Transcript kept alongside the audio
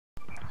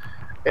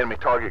Enemy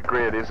target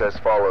grid is as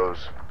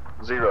follows: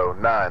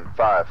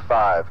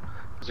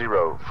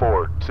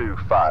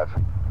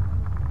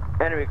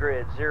 09550425. Enemy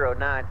grid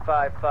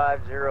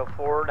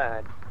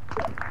 09550449.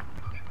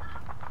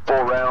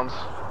 4 rounds,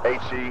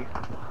 HE,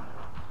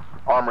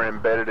 armor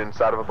embedded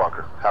inside of a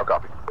bunker. How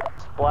copy?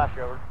 Splash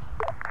over.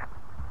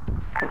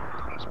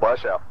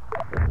 Splash out.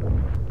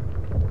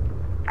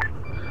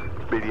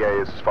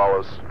 BDA is as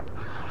follows: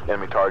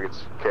 enemy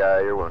targets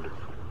KIA or wounded.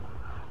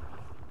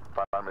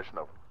 Fire mission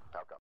over. How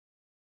copy?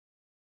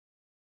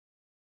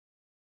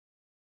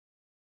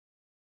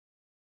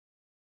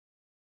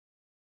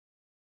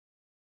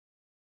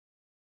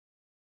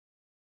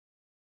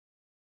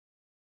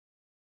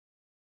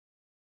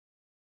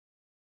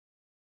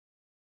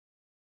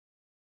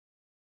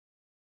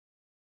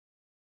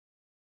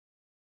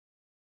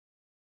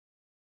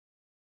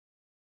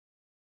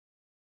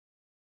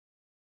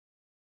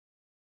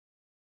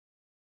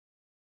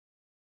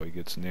 He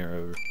gets near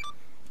over.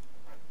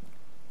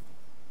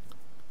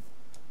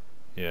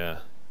 Yeah.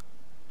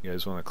 You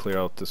guys want to clear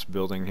out this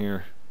building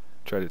here?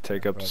 Try to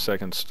take up the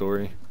second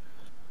story.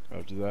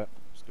 Roger that.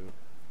 Let's do it.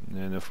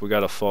 And if we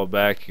got to fall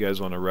back, you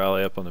guys want to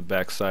rally up on the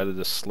back side of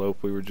this slope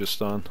we were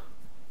just on?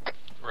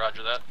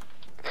 Roger that.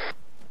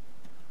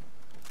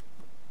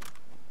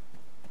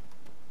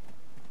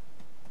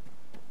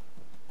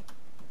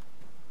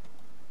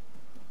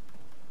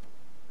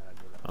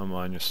 I'm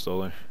on you,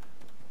 Stoller.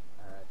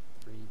 Alright,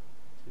 3,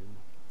 2,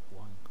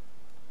 1.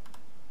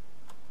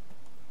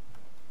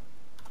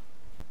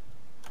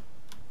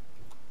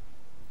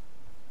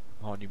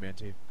 On you, man,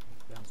 team.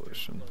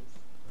 Pushing.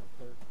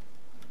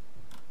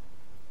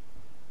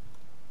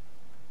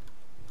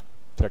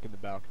 Checking the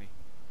balcony.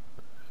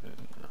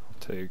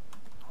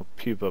 I'll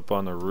peep up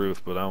on the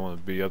roof, but I want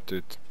to be up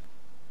to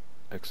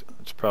it's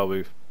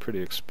probably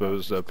pretty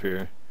exposed up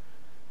here.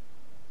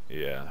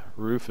 Yeah,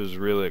 roof is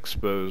really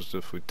exposed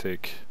if we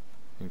take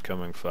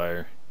incoming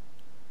fire.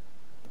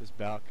 This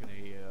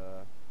balcony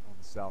on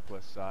the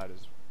southwest side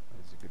is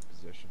a good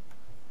position.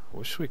 I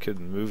wish we could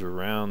move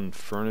around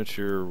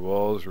furniture,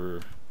 walls,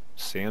 or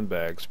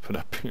sandbags put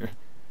up here.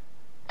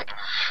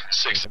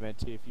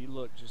 MNT, if you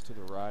look just to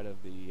the right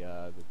of the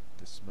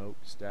smoke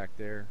stack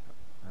there.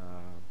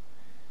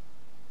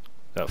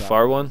 That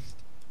far one?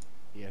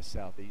 Yeah,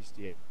 southeast.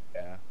 Yeah.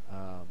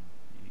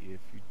 If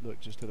you look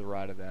just to the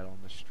right of that on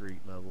the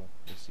street level,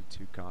 you'll see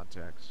 2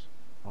 contacts.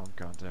 Armed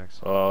contacts.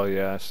 Oh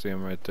yeah, I see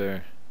them right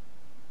there.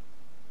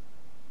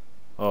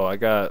 Oh, I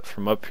got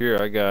from up here.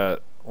 I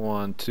got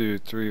 1, 2,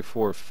 3,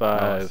 4,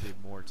 5. Oh, I see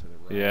more to the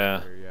right.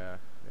 Yeah. There,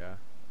 yeah.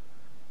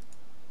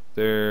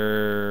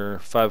 They're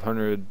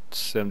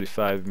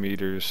 575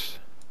 meters.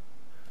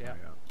 Yeah.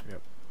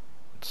 Yep.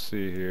 Let's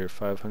see here,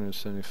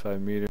 575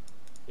 meters.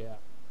 Yeah.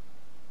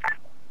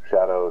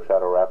 Shadow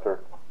Raptor.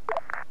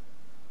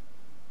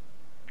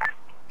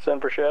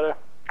 Send for Shadow.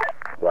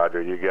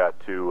 Roger, you got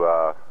two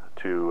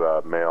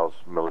males,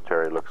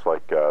 military, looks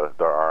like they're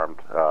armed,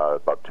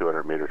 about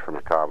 200 meters from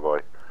the convoy.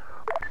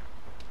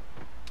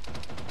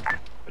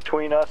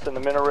 Between us and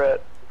the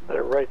minaret,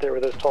 they're right there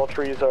where those tall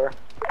trees are.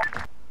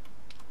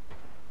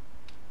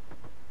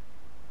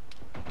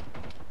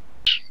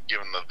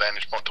 Given the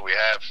vantage point that we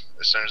have,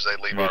 as soon as they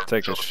leave I'm gonna our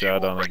take a field of view,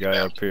 shot we'll on a break it guy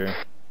down. up here.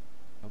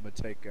 I'm gonna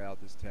take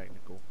out this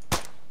technical.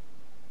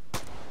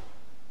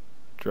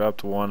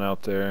 Dropped one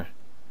out there.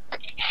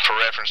 For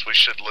reference, we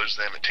should lose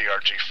them at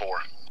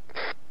TRG-4.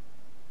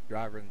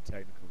 Driver and the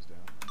technical's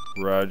down.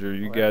 Roger,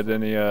 you got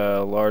any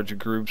large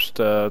groups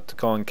to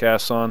call in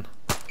CAS on?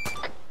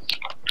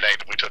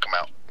 Nate, we took them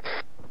out.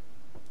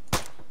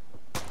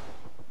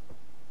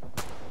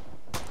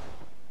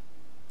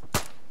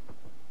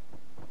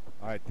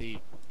 Alright, the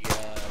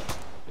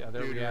Yeah,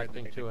 they're dude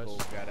reacting and the to us.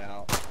 technical got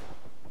out.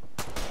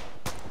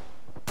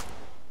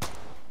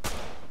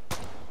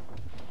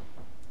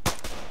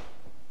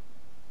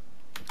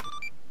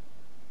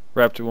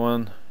 Raptor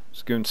 1,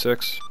 Scoon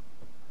 6.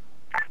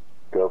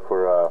 Go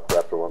for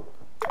Raptor 1.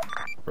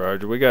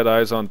 Roger, we got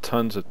eyes on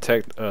tons of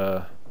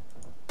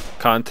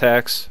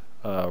contacts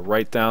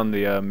right down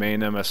the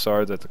main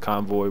MSR that the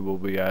convoy will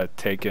be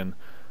taking.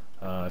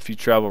 If you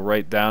travel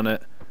right down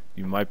it,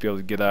 you might be able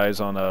to get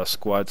eyes on a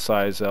squad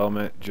size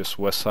element just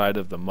west side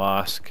of the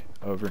mosque.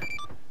 Over.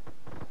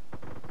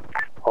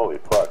 Holy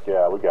fuck,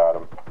 yeah, we got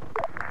him.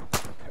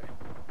 Okay.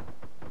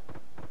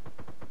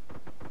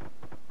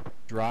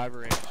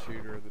 Driver and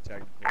shooter of the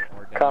technical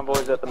are down.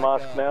 Convoy's at the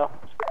mosque now.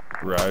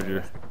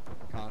 Roger.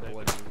 Convoy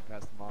moving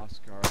past the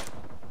mosque. Alright.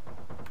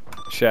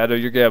 Shadow,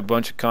 you're gonna have a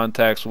bunch of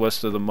contacts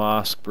west of the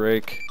mosque.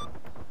 Break.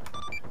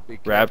 Be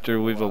Raptor,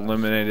 careful, we've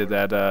eliminated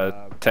Stoller.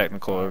 that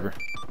technical. fire. Over.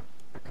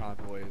 The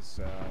convoy is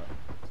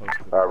close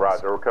to the mosque.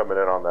 Roger, we're coming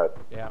in on that.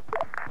 Yeah.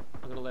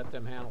 I'm gonna let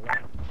them handle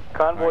that.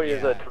 Convoy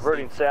is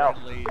traverting south.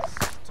 Friendlies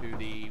to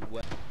the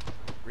west.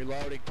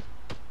 Reloading.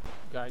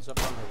 Guys up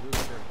on the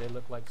roof there, they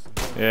look like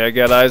civilians. Yeah, I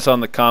got eyes on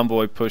the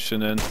convoy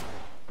pushing in.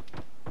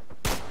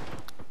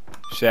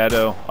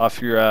 Shadow,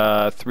 off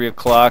your 3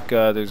 o'clock,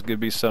 there's gonna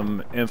be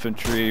some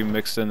infantry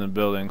mixed in the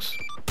buildings.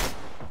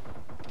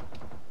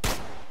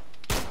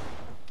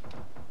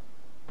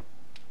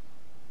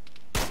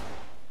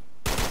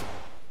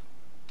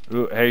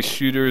 Ooh, hey,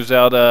 shooters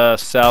out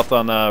south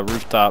on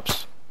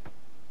rooftops.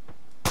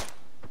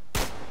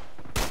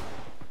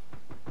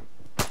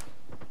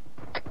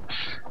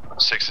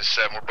 Six and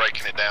seven, we're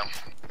breaking it down.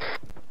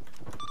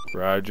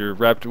 Roger.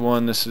 Raptor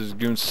 1, this is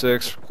Goon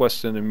 6,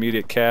 requesting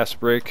immediate cast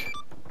break.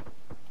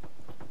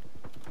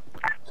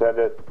 Send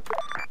it.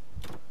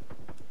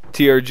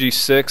 TRG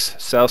 6,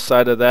 south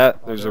side of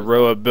that, there's a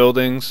row of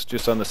buildings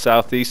just on the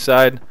southeast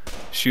side.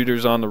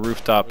 Shooters on the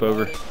rooftop,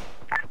 over.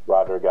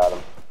 Roger, got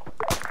him.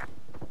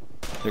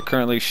 They're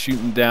currently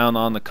shooting down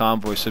on the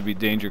convoy, so be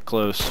danger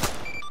close.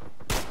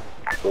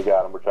 We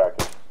got him, we're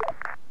tracking.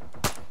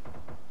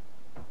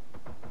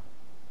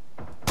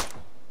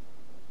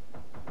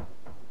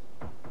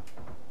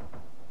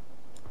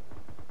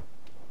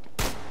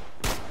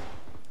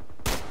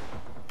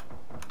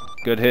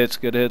 Good hits,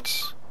 good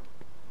hits.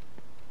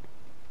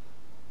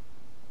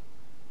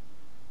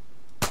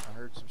 I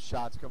heard some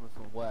shots coming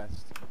from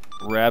west.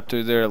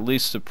 Raptor, they're at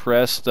least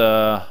suppressed.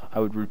 I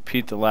would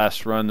repeat the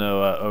last run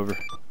though, over.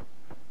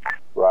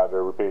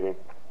 Roger, repeating.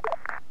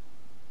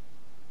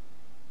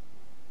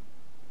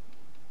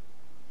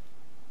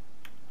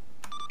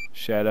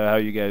 Shadow, how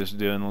you guys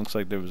doing? Looks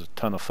like there was a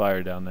ton of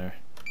fire down there.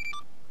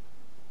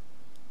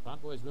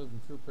 Convoy's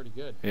moving through pretty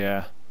good.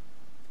 Yeah.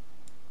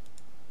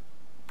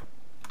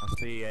 I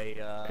see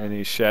a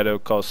Any Shadow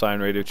call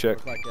sign radio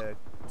check? looks like a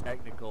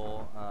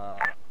technical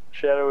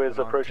Shadow is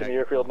Come on, approaching the technical.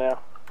 airfield now.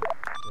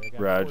 They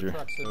got Roger. 4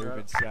 trucks in there.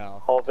 moving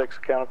south. All VICs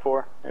accounted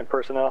for and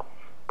personnel.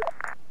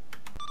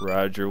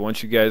 Roger.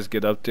 Once you guys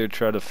get up there,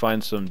 try to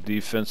find some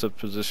defensive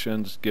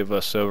positions. Give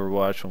us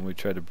overwatch when we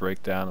try to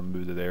break down and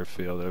move to the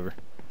airfield, over.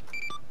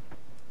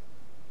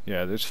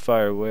 Yeah, there's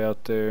fire way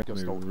out there. Let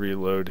me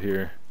reload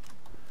here.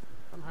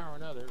 Somehow or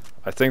another.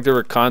 I think there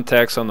were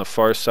contacts on the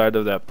far side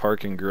of that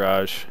parking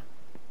garage.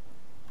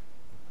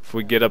 If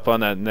we get up on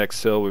that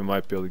next hill, we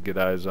might be able to get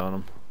eyes on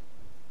them.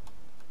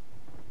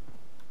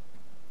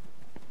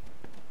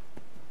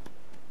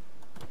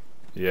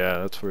 Yeah,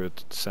 that's where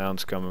the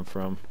sound's coming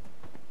from.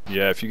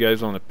 Yeah, if you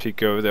guys want to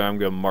peek over there, I'm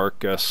going to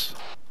mark us.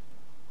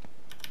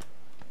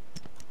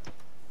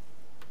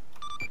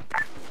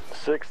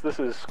 6, this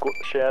is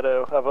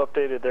Shadow. I've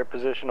updated their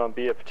position on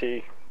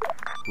BFT.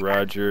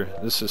 Roger.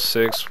 This is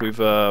 6. We've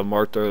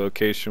marked our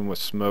location with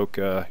smoke.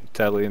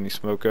 Tally any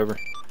smoke, over?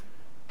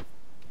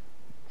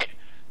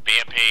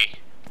 BMP.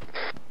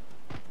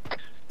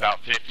 About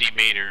 50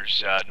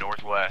 meters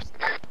northwest.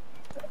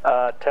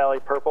 Tally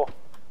purple.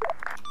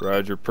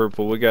 Roger,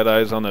 purple. We got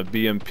eyes on a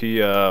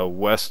BMP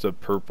west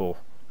of purple,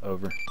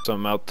 over.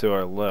 Something out to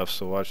our left,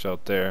 so watch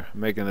out there.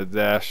 Making a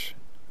dash.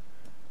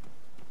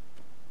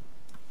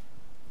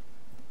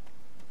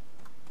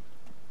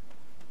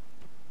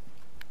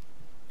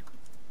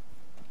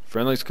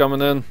 Friendly's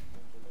coming in.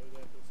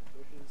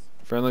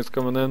 Friendly's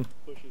coming in.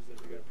 Bushes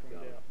that we got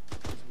pointed out.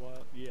 It's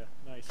wild. Yeah,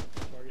 nice.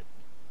 Target.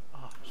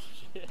 Oh,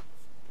 shit.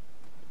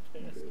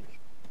 Fantastic.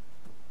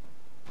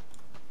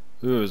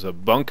 Ooh, there's a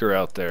bunker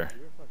out there.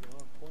 You're fucking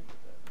on point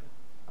with that, man.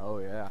 Oh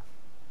yeah.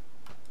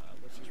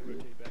 Let's just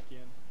rotate back in,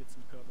 get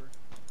some cover.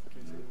 In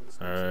case anyone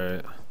sneaks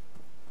Alright.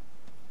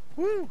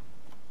 Woo!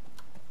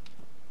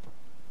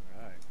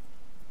 Alright.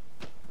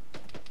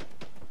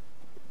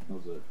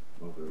 How's it?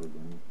 Okay,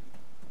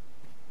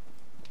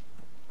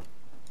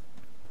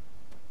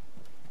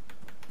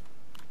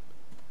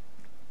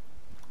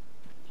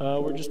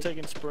 We're just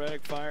taking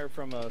sporadic fire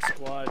from a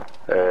squad.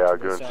 Hey, to the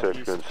Goon 6,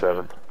 southeast Goon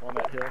 7. on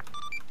that hill.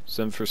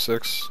 7 for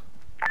 6.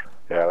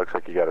 Yeah, looks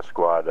like you got a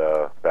squad,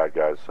 bad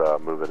guys,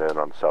 moving in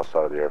on the south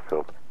side of the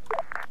airfield.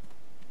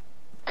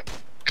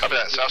 Copy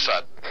that, south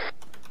side.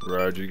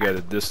 Roger, you got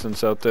a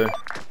distance out there?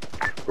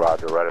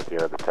 Roger, right at the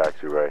end of the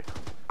taxiway.